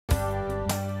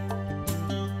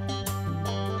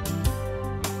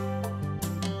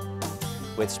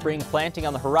With spring planting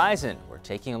on the horizon, we're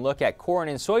taking a look at corn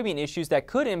and soybean issues that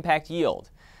could impact yield.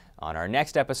 On our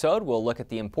next episode, we'll look at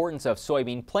the importance of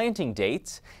soybean planting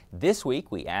dates. This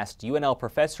week, we asked UNL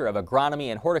Professor of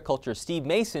Agronomy and Horticulture Steve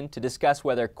Mason to discuss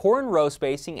whether corn row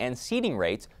spacing and seeding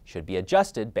rates should be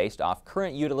adjusted based off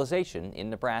current utilization in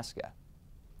Nebraska.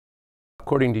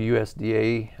 According to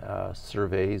USDA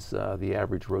surveys, the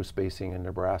average row spacing in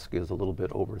Nebraska is a little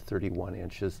bit over 31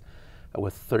 inches,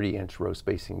 with 30-inch row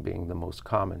spacing being the most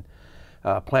common.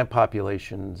 Plant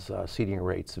populations, seeding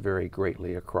rates vary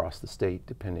greatly across the state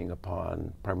depending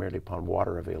primarily upon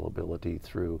water availability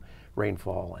through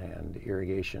rainfall and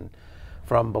irrigation,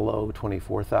 from below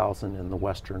 24,000 in the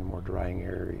western, more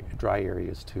dry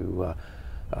areas to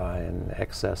in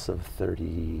excess of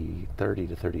 30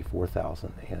 to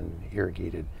 34,000 in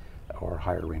irrigated or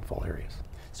higher rainfall areas.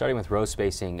 Starting with row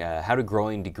spacing, how do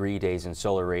growing degree days and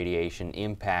solar radiation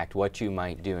impact what you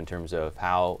might do in terms of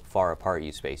how far apart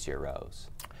you space your rows?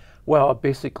 Well,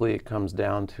 basically it comes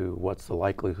down to what's the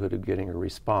likelihood of getting a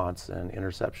response and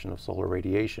interception of solar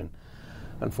radiation.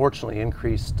 Unfortunately,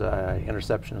 increased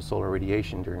interception of solar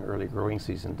radiation during early growing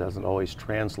season doesn't always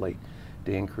translate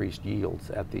to increased yields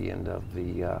at the end of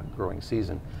the growing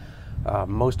season.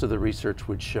 Most of the research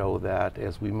would show that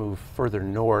as we move further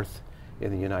north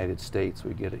in the United States,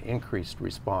 we get an increased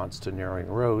response to narrowing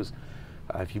rows.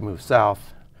 If you move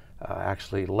south,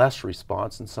 actually less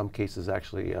response, in some cases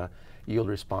actually yield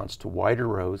response to wider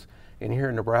rows. And here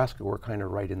in Nebraska, we're kind of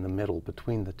right in the middle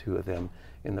between the two of them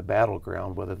in the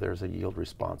battleground, whether there's a yield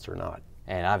response or not.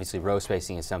 And obviously row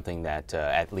spacing is something that,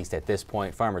 at least at this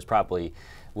point, farmers probably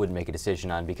would make a decision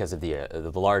on because of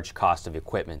the large cost of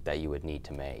equipment that you would need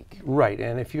to make. Right,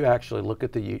 and if you actually look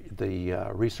at the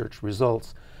research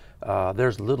results,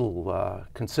 there's little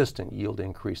consistent yield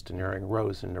increase to narrowing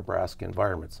rows in Nebraska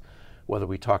environments, whether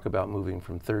we talk about moving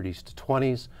from 30s to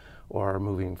 20s or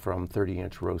moving from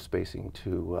 30-inch row spacing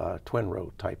to twin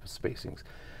row type of spacings.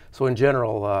 So in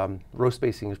general, row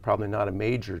spacing is probably not a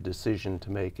major decision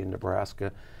to make in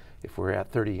Nebraska. If we're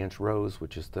at 30-inch rows,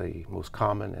 which is the most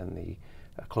common and the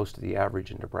close to the average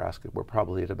in Nebraska, we're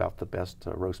probably at about the best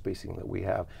row spacing that we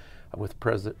have with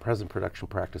present production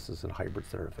practices and hybrids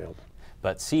that are available.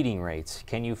 But seeding rates,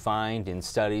 can you find in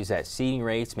studies that seeding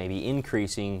rates maybe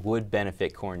increasing would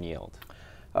benefit corn yield?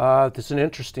 That's an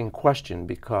interesting question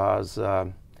because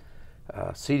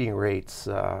seeding rates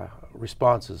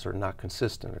responses are not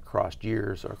consistent across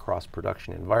years or across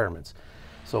production environments.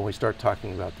 So when we start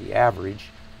talking about the average,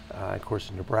 of course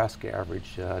the Nebraska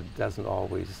average doesn't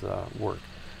always work.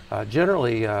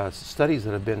 Generally, studies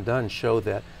that have been done show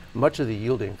that much of the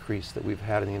yield increase that we've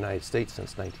had in the United States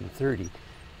since 1930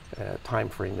 time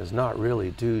frame is not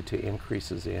really due to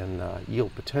increases in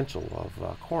yield potential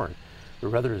of corn, but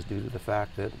rather is due to the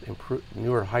fact that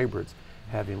newer hybrids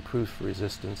have improved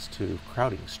resistance to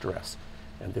crowding stress,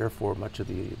 and therefore much of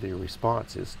the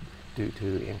response is due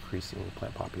to increasing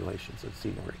plant populations and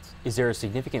seeding rates. Is there a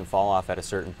significant fall off at a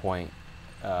certain point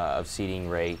of seeding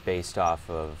rate based off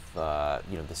of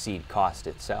the seed cost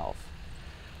itself?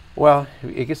 Well,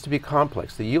 it gets to be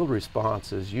complex. The yield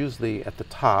response is usually at the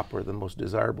top, where the most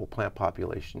desirable plant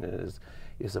population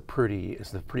is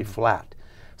pretty flat.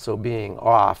 So being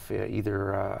off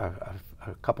either a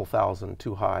couple thousand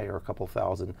too high or a couple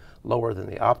thousand lower than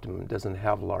the optimum doesn't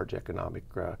have large economic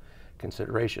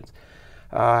considerations.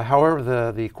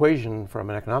 However, the equation from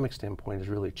an economic standpoint has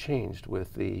really changed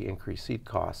with the increased seed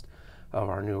cost of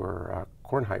our newer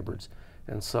corn hybrids.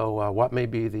 And so what may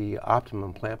be the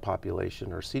optimum plant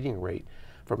population or seeding rate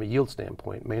from a yield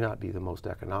standpoint may not be the most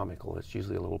economical. It's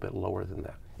usually a little bit lower than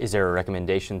that. Is there a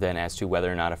recommendation then as to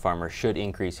whether or not a farmer should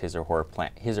increase his or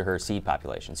her seed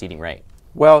population, seeding rate?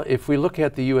 Well, if we look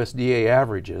at the USDA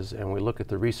averages and we look at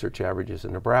the research averages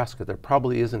in Nebraska, there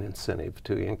probably is an incentive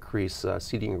to increase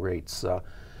seeding rates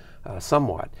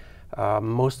somewhat.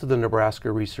 Most of the Nebraska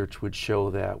research would show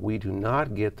that we do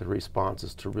not get the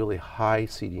responses to really high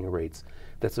seeding rates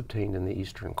that's obtained in the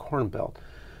eastern corn belt.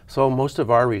 So most of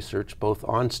our research, both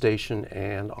on station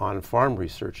and on farm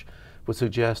research, would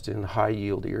suggest in high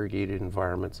yield irrigated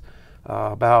environments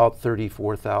about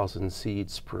 34,000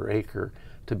 seeds per acre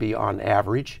to be on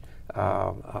average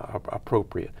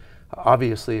appropriate.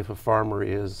 Obviously, if a farmer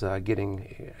is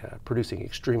producing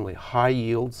extremely high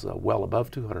yields, well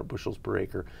above 200 bushels per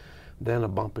acre, then a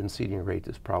bump in seeding rate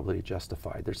is probably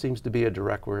justified. There seems to be a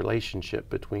direct relationship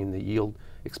between the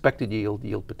expected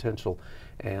yield potential,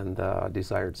 and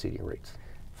desired seeding rates.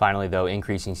 Finally, though,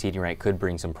 increasing seeding rate could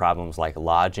bring some problems like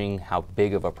lodging. How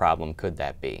big of a problem could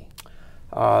that be?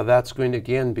 That's going to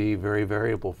again be very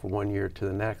variable from one year to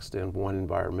the next and one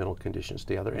environmental conditions to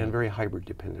the other, and very hybrid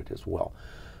dependent as well.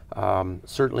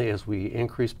 Certainly as we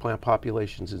increase plant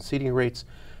populations and seeding rates,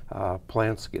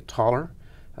 plants get taller,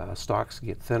 stalks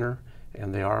get thinner,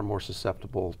 and they are more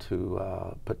susceptible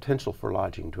to potential for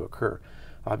lodging to occur.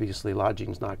 Obviously, lodging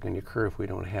is not going to occur if we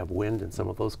don't have wind and some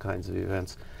of those kinds of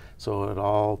events, so it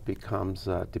all becomes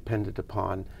dependent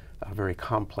upon a very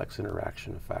complex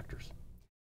interaction of factors.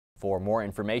 For more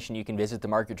information, you can visit the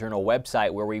Market Journal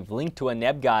website, where we've linked to a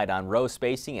NEB guide on row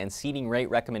spacing and seeding rate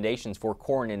recommendations for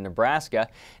corn in Nebraska.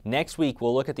 Next week,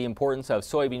 we'll look at the importance of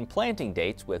soybean planting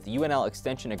dates with UNL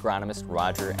Extension agronomist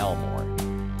Roger Elmore.